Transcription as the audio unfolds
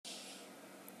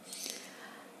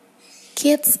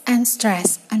Kids and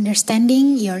Stress: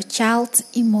 Understanding Your Child's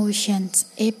Emotions,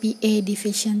 APA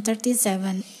Division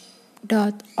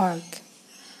 37.org.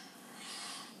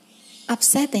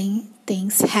 Upsetting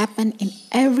things happen in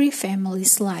every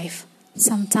family's life.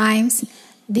 Sometimes,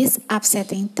 these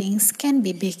upsetting things can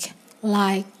be big,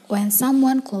 like when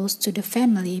someone close to the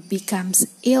family becomes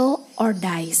ill or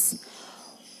dies,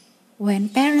 when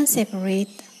parents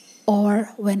separate, or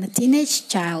when a teenage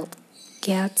child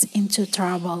gets into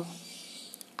trouble.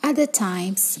 Other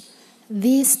times,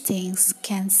 these things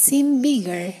can seem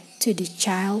bigger to the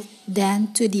child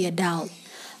than to the adult,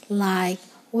 like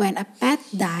when a pet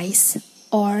dies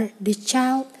or the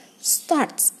child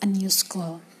starts a new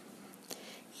school.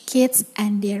 Kids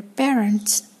and their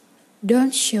parents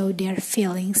don't show their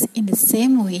feelings in the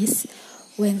same ways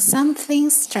when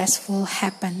something stressful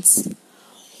happens.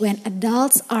 When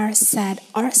adults are sad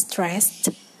or stressed,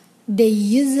 they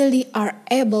usually are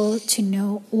able to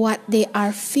know what they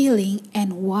are feeling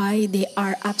and why they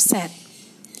are upset.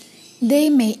 They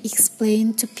may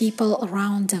explain to people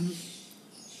around them,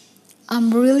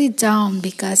 "I'm really down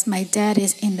because my dad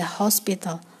is in the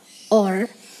hospital," or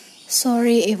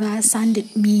 "Sorry if I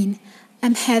sounded mean.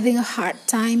 I'm having a hard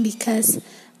time because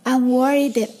I'm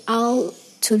worried that I'll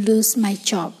to lose my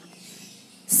job."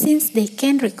 Since they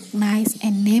can recognize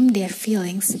and name their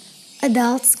feelings,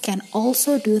 adults can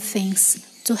also do things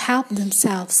to help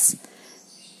themselves.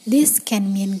 This can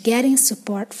mean getting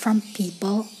support from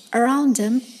people around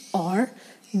them or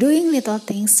doing little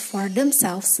things for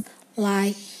themselves,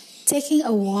 like taking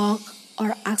a walk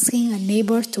or asking a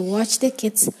neighbor to watch the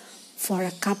kids for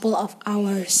a couple of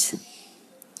hours.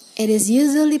 It is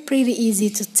usually pretty easy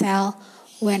to tell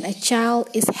when a child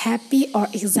is happy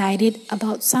or excited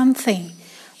about something,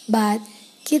 but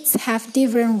kids have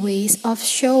different ways of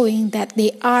showing that they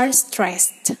are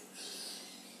stressed.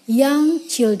 Young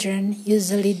children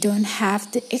usually don't have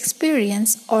the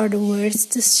experience or the words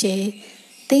to say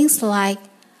things like,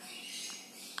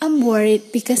 "I'm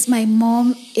worried because my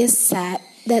mom is sad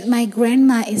that my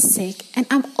grandma is sick, and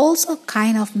I'm also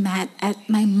kind of mad at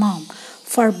my mom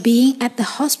for being at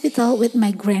the hospital with my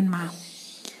grandma."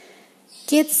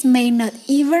 Kids may not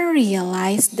even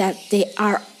realize that they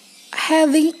are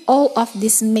having all of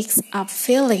these mixed up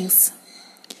feelings.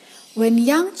 When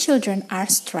young children are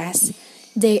stressed,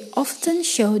 they often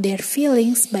show their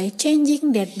feelings by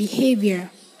changing their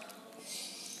behavior.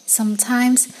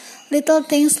 Sometimes, little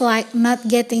things like not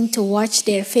getting to watch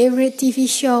their favorite TV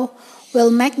show will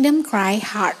make them cry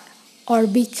hard or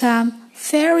become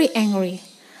very angry.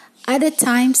 Other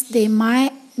times, they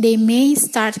may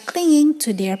start clinging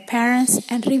to their parents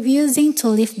and refusing to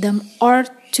leave them or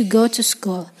to go to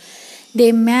school.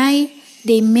 They may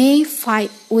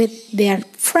fight with their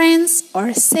friends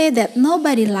or say that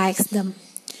nobody likes them.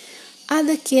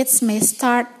 Other kids may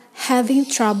start having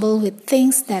trouble with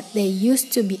things that they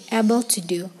used to be able to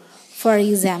do. For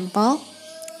example,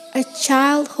 a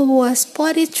child who was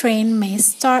potty trained may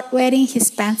start wetting his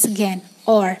pants again,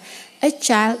 or a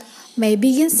child may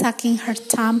begin sucking her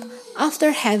thumb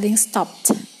after having stopped.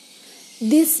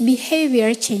 These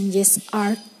behavior changes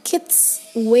are kids'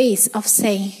 ways of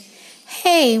saying,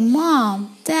 "Hey,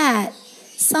 Mom, Dad,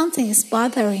 something is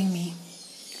bothering me."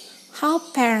 How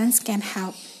parents can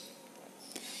help?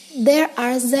 There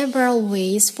are several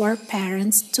ways for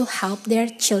parents to help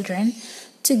their children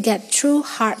to get through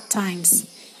hard times.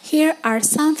 Here are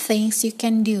some things you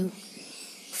can do.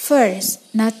 First,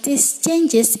 notice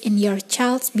changes in your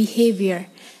child's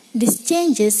behavior. These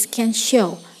changes can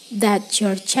show that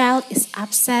your child is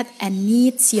upset and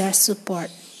needs your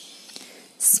support.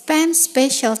 Spend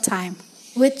special time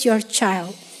with your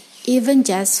child, even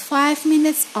just 5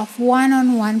 minutes of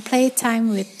one-on-one playtime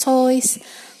with toys,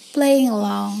 playing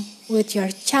along with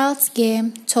your child's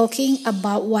game, talking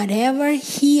about whatever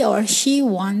he or she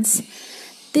wants.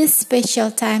 This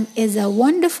special time is a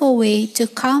wonderful way to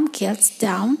calm kids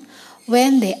down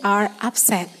when they are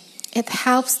upset. It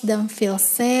helps them feel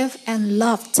safe and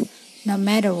loved no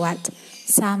matter what.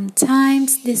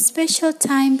 Sometimes this special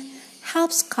time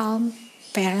helps calm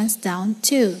parents down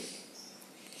too.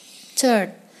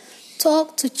 Third,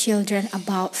 talk to children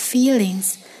about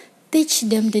feelings. Teach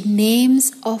them the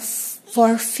names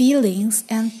for feelings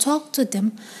and talk to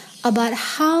them about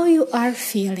how you are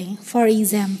feeling. For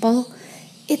example,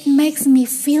 "It makes me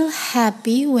feel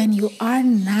happy when you are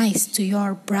nice to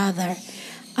your brother.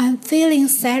 I'm feeling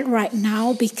sad right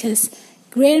now because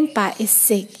Grandpa is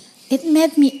sick. It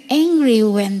made me angry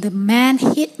when the man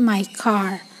hit my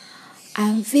car.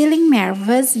 I'm feeling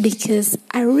nervous because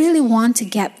I really want to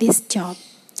get this job."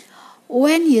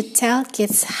 When you tell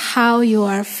kids how you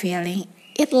are feeling,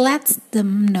 It lets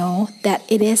them know that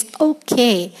it is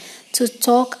okay to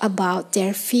talk about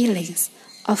their feelings.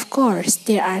 Of course,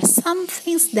 there are some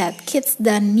things that kids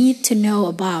don't need to know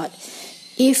about.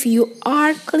 If you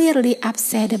are clearly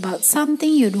upset about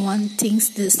something you don't think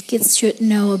the kids should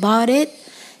know about it,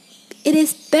 it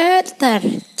is better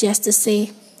just to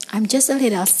say, I'm just a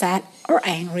little sad or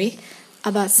angry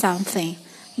about something,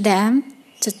 than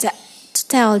to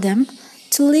tell them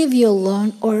to leave you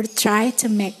alone or try to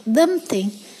make them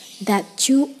think that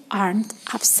you aren't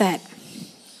upset.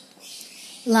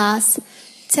 Last,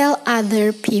 tell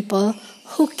other people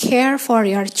who care for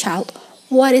your child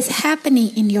what is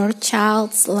happening in your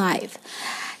child's life.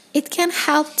 It can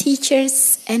help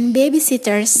teachers and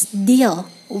babysitters deal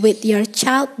with your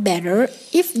child better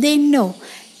if they know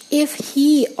if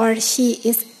he or she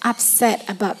is upset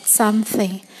about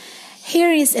something.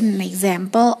 Here is an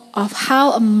example of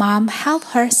how a mom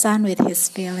helped her son with his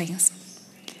feelings.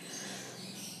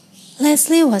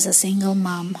 Leslie was a single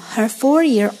mom. Her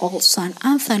 4-year-old son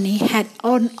Anthony had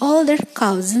an older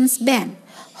cousin, Ben,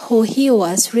 who he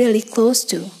was really close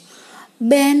to.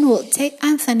 Ben would take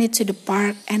Anthony to the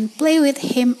park and play with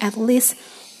him at least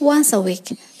once a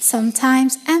week.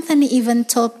 Sometimes Anthony even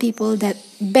told people that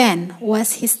Ben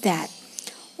was his dad.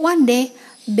 One day,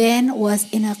 Ben was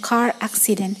in a car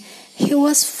accident. He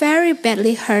was very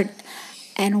badly hurt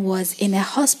and was in a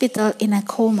hospital in a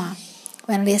coma.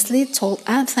 When Leslie told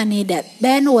Anthony that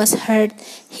Ben was hurt,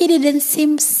 he didn't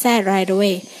seem sad right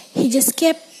away. He just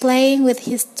kept playing with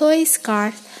his toy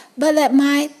car. But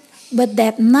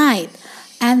that night,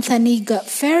 Anthony got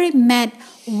very mad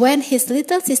when his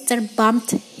little sister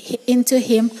bumped into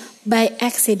him by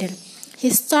accident. He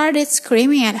started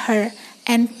screaming at her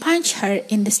and punched her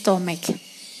in the stomach.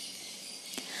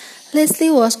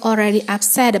 Leslie was already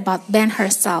upset about Ben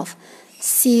herself.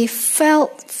 She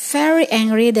felt very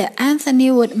angry that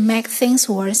Anthony would make things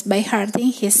worse by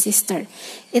hurting his sister.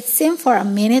 It seemed for a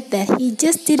minute that he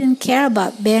just didn't care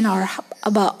about Ben or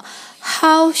about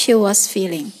how she was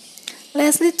feeling.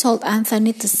 Leslie told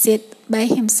Anthony to sit by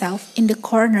himself in the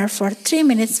corner for 3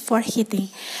 minutes for hitting.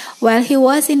 While he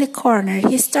was in the corner,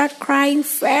 he started crying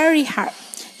very hard.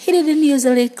 He didn't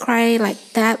usually cry like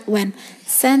that when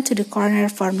sent to the corner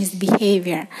for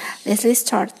misbehavior. Leslie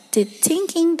started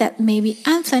thinking that maybe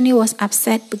Anthony was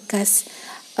upset because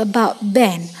about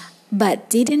Ben, but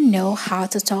didn't know how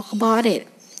to talk about it.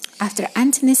 After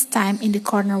Anthony's time in the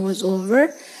corner was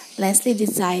over, Leslie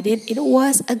decided it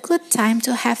was a good time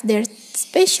to have their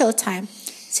special time.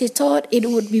 She thought it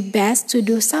would be best to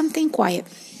do something quiet.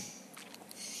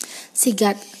 She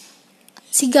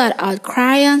got out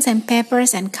crayons and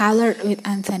papers and colored with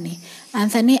Anthony.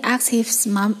 Anthony asked his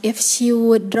mom if she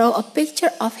would draw a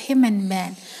picture of him and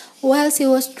Ben. While she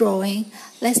was drawing,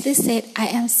 Leslie said, I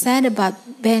am sad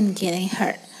about Ben getting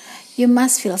hurt. You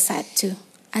must feel sad too.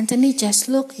 Anthony just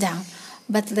looked down,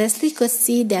 but Leslie could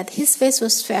see that his face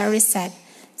was very sad.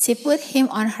 She put him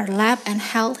on her lap and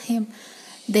held him.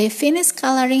 They finished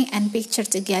coloring and picture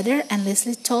together, and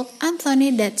Leslie told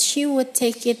Anthony that she would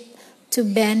take it to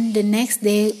Ben the next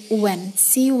day when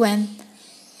she went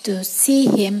to see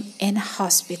him in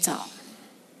hospital.